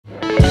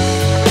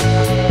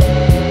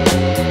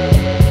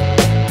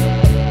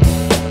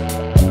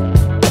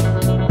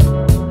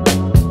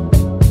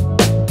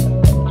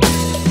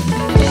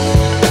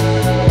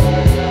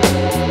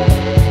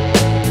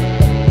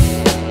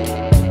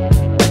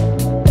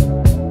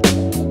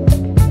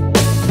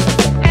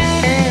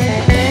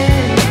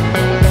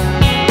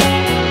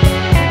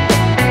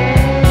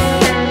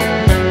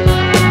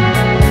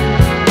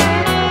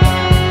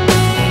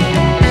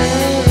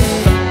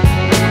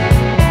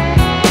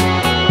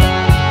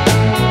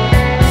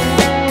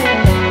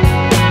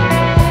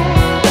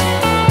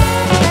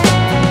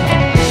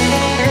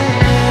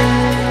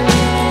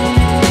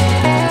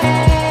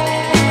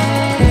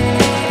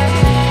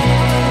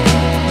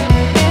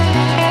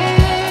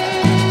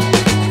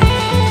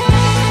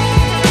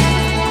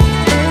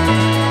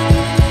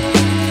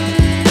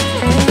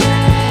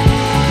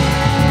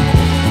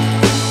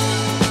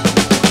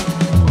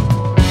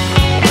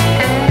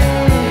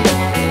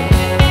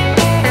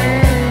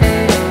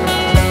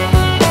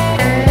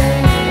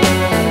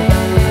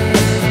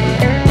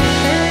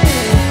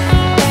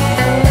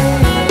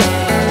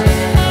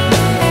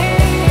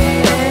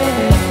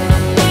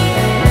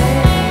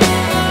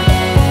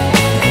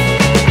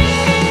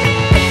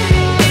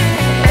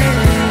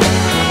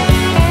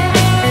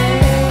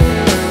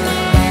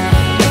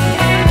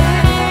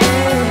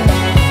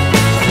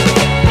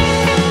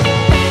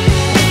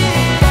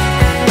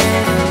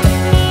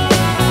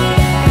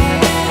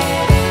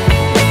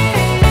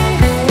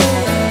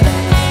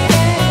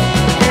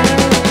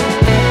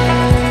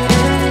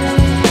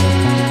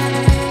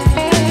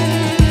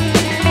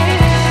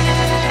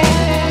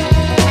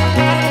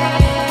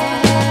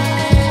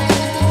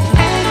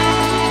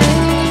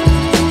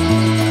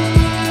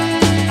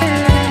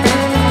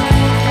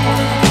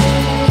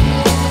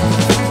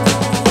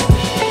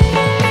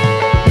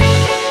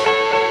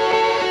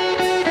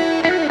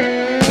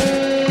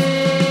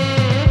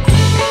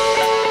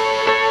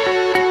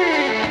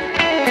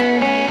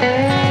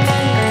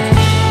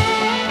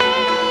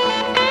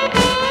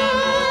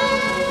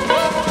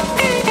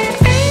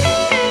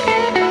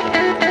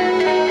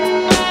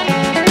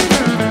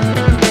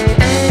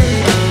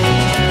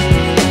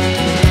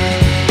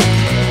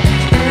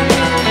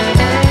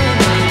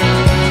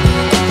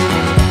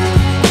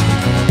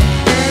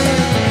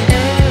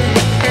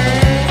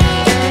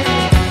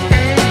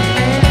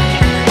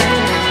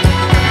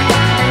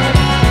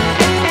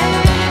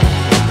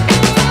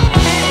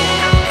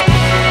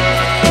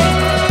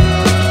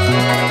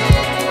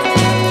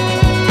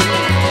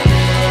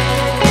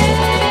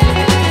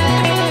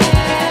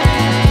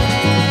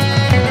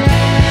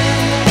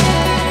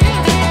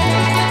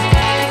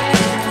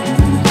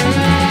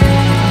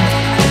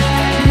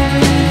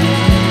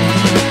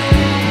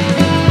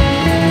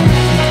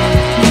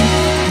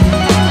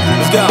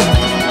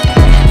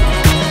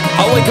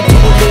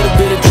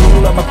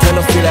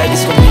feel like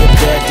it's gonna be a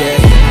bad day.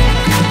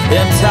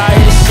 Yeah, I'm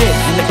tired of shit,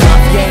 and the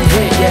coffee ain't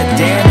hit. Yeah,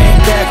 damn,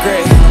 ain't that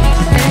great.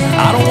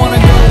 I don't wanna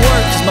go to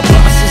work, cause my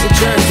boss is a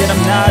jerk, and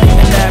I'm not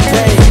even that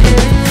paid.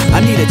 I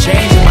need a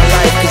change in my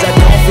life, cause I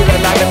don't feel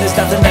like there's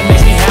nothing that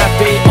makes me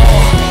happy.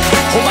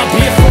 Hold my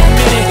beer for a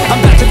minute, I'm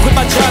about to quit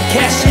my job,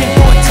 cash in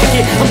for a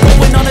ticket. I'm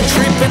going on a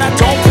trip and I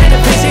don't plan to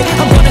visit.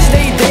 I'm gonna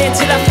stay there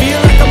till I feel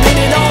like I'm in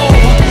it all.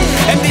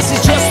 And this is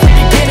just the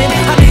beginning.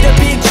 I need a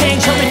big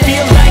change, help me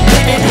feel like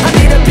living. I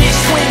need a big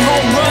swing,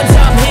 home runs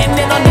I'm hitting,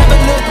 and I'll never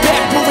look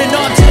back, moving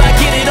on till I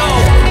get it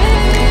all.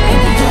 And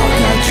we all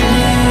got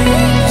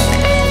dreams,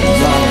 we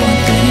all want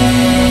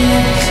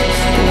things,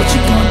 but what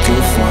you gonna do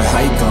for it?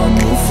 How you gonna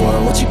move for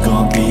it? What you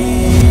gonna be?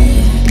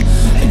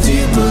 And do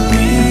you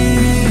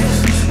believe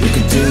you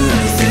can do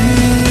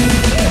anything?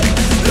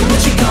 But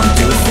what you gonna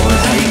do for it?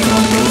 How you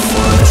gonna move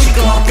for it? What you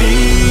gonna be?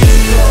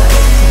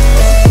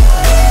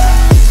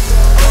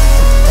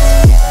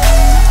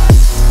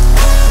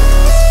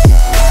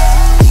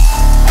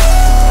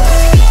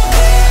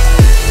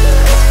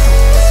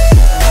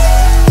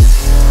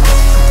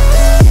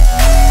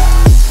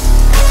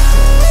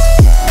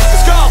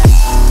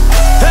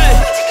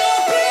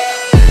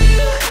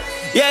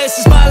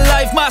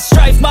 My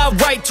strife, my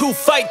right to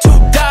fight, to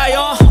die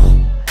on.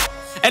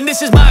 And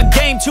this is my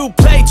game to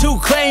play, to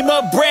claim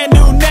a brand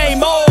new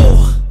name,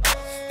 oh.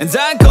 And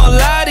I ain't gonna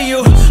lie to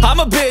you, I'm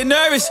a bit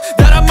nervous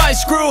that I might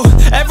screw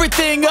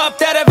everything up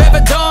that I've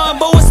ever done.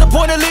 But what's the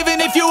point of living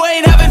if you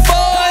ain't having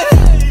fun?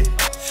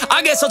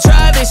 I guess I'll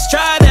try this,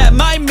 try that,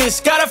 might miss,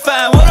 gotta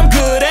find what I'm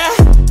good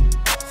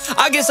at.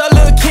 I guess I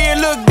look here,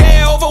 look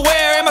there, over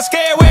where am I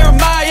scared, where am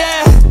I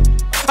at?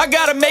 I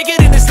gotta make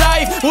it in this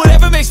life.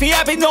 Whatever makes me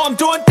happy, know I'm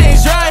doing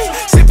things right.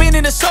 Sipping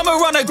in the summer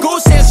on a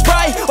goose and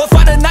Sprite, or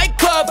find a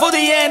nightclub for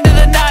the end of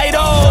the night,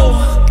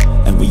 oh.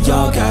 And we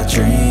all got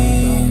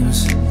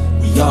dreams,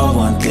 we all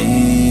want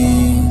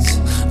things,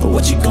 but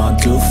what you gonna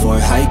do for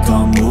it? How you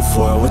gonna move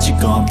for it? What you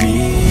gonna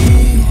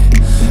be?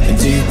 And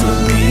do you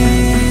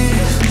believe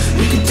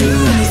you can do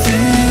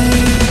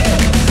anything?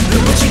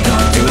 But what you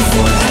gonna do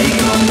for it? How you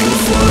gonna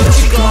move for it? What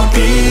you gonna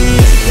be?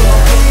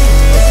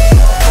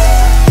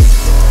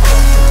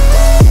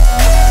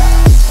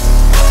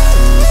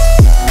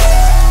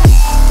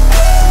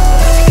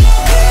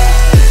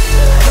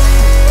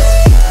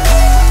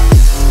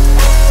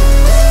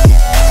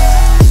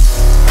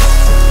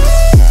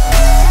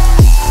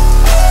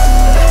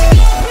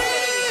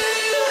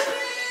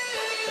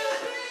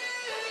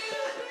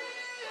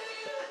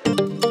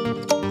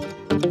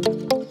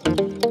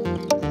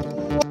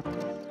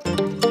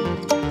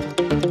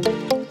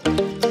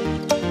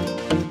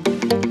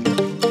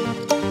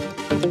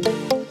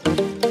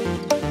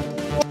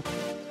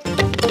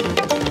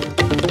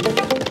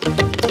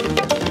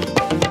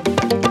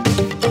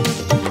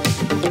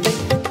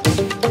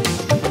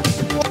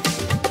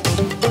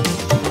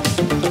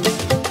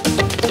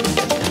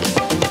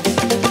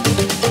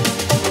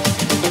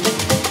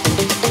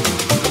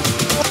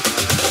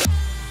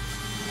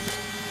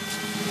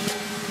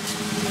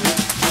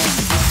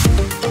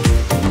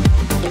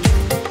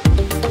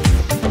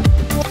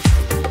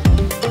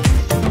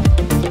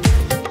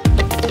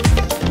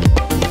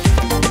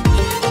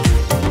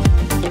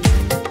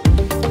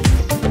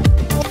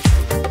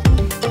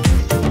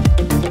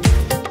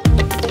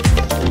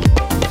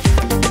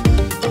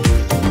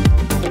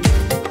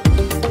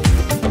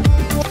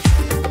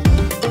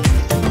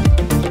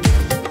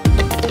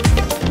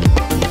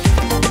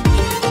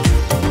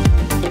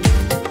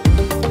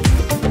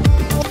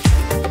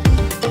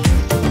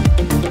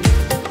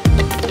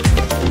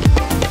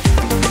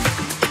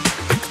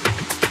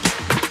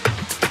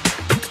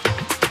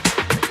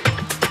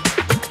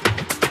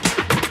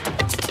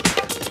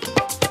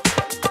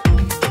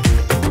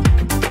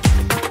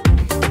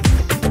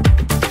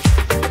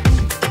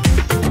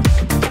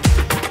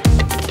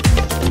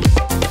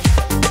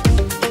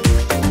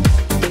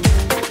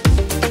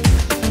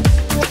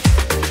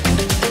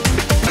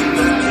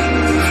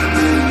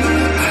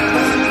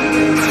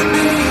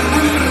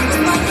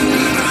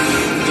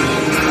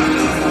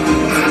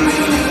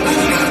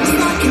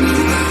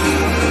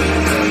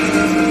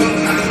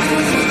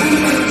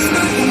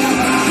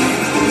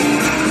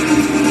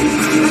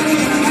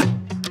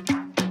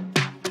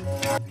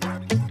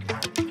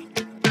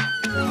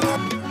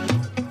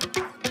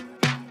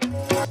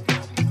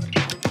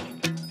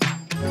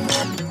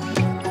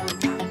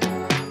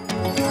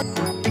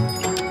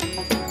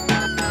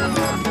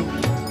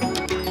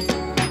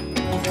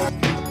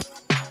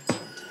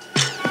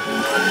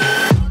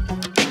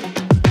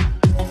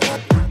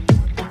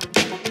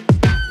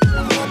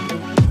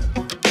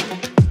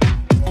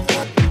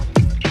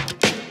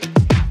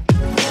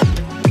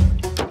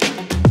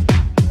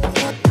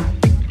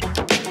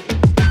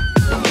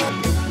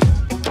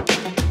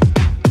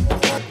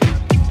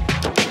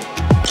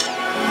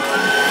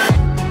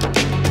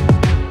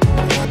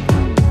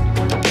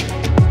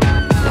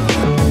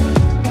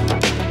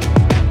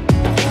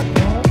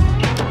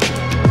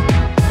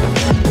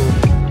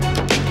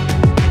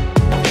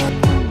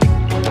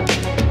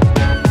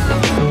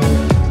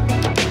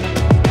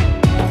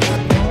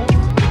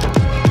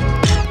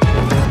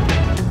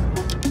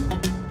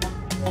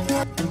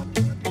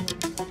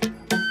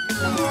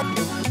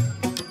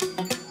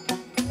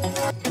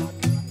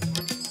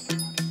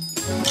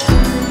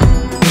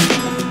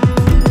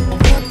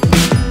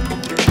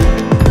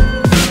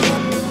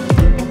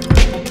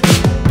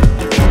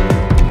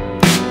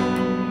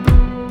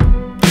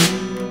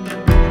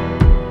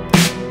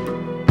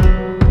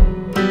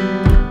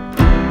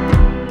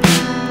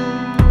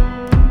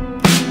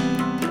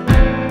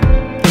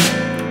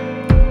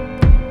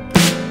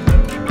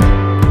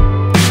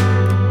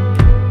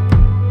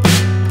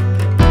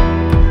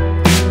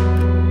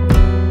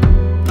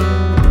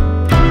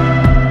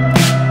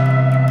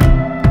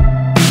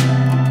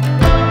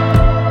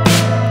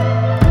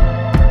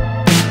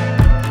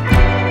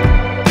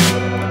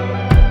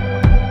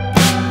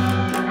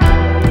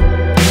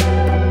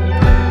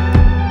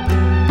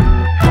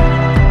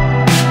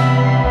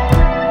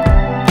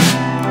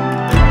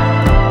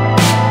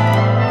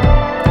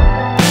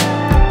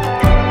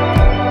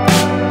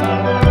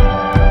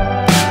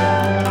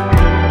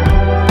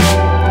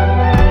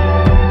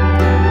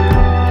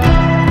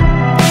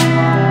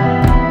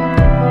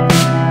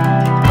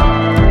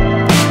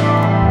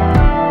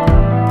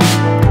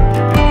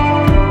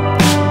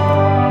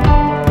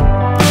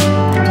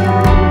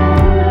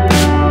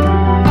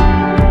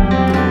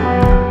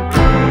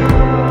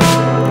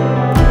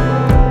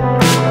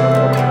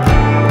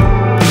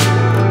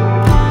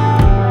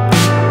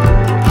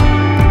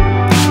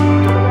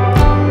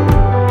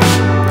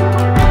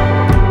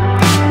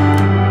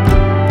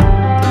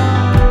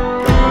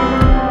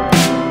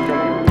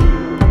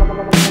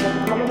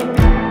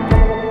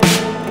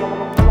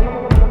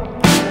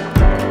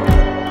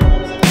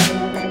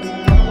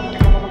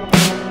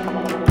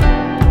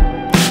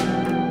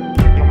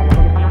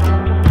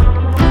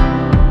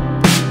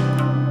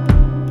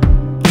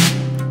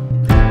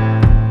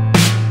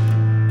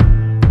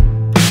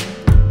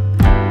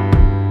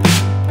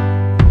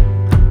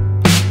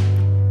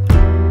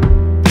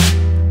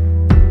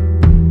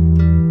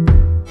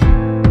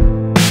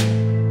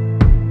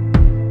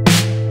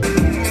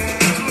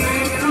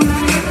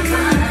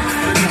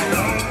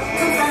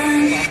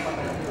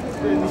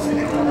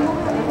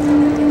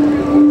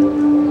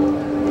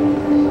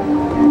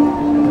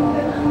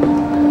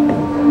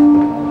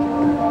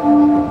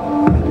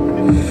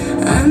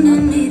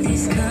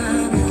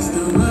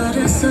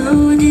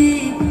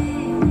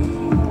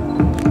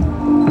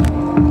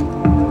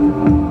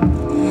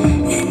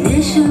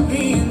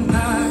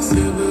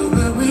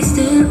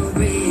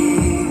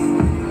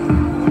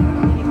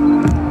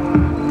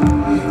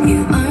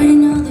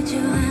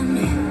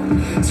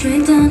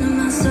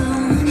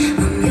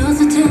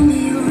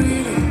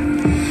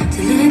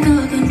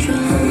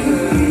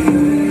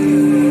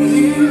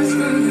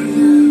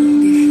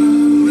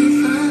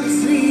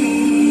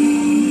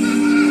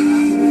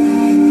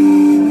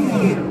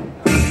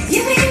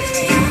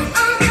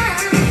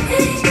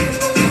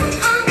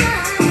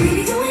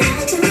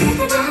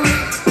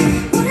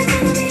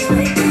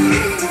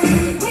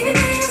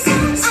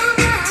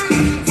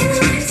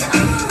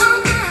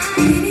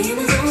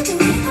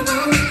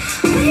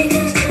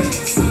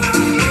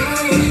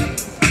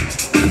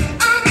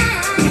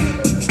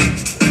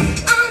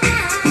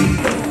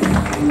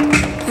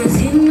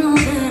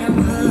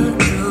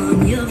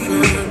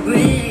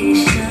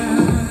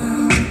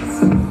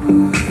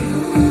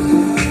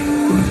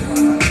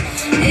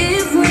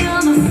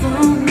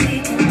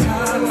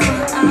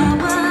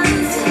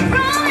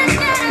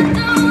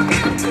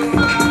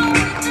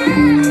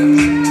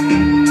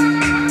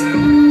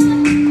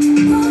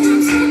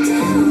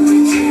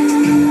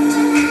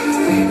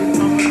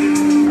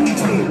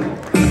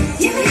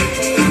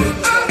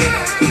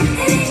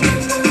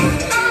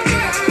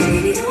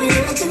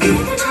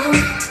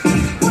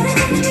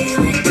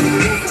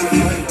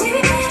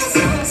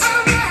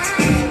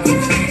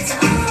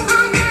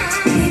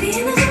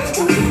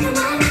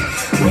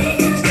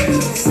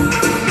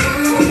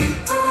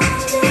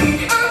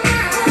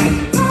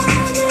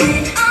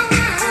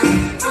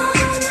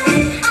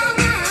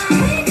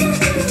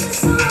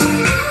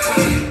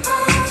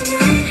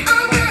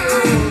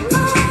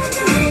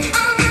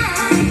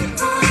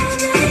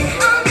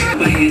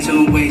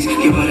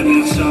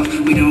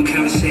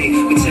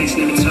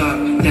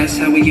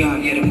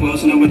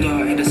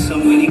 dog, and there's so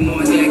many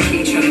more that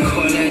keep trying to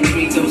call that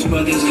treat. Those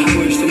brothers,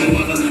 words to my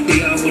mother,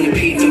 they all wanna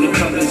peek through the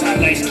covers.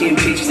 Light skin,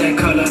 bitch, that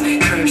color,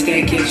 curves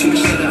that get you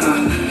shut up.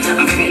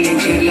 I'm feeling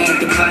jet lag,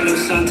 the Palo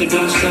Santo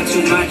don't stuck to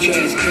my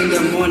dress. In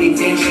the morning,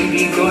 then she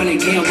be gone and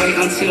can't wait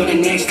until the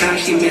next time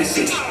she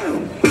message.